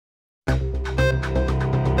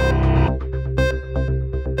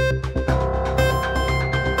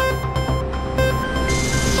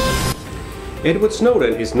Edward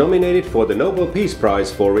Snowden is nominated for the Nobel Peace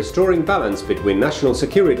Prize for restoring balance between national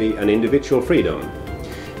security and individual freedom.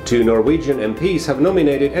 Two Norwegian MPs have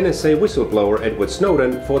nominated NSA whistleblower Edward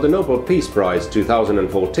Snowden for the Nobel Peace Prize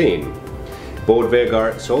 2014. Bård,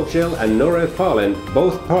 Vegar, Solhjell and Snorre Valen,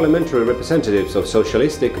 both parliamentary representatives of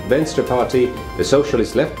Sosialistisk Venstreparti, the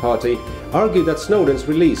Socialist Left Party, argue that Snowden's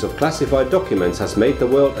release of classified documents has made the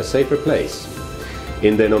world a safer place.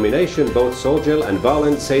 In their nomination, both Solhjell and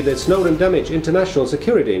Valen say that Snowden damaged international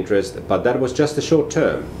security interests, but that was just a short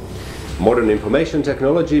term. Modern information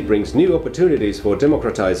technology brings new opportunities for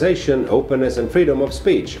democratisation, openness and freedom of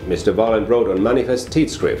speech, Mr Valen wrote on Manifest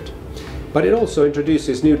Tidskrift. But it also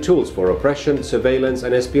introduces new tools for oppression, surveillance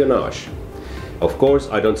and espionage. Of course,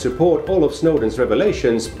 I don't support all of Snowden's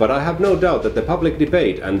revelations, but I have no doubt that the public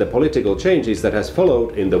debate and the political changes that has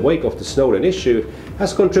followed in the wake of the Snowden issue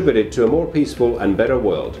has contributed to a more peaceful and better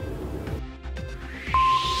world.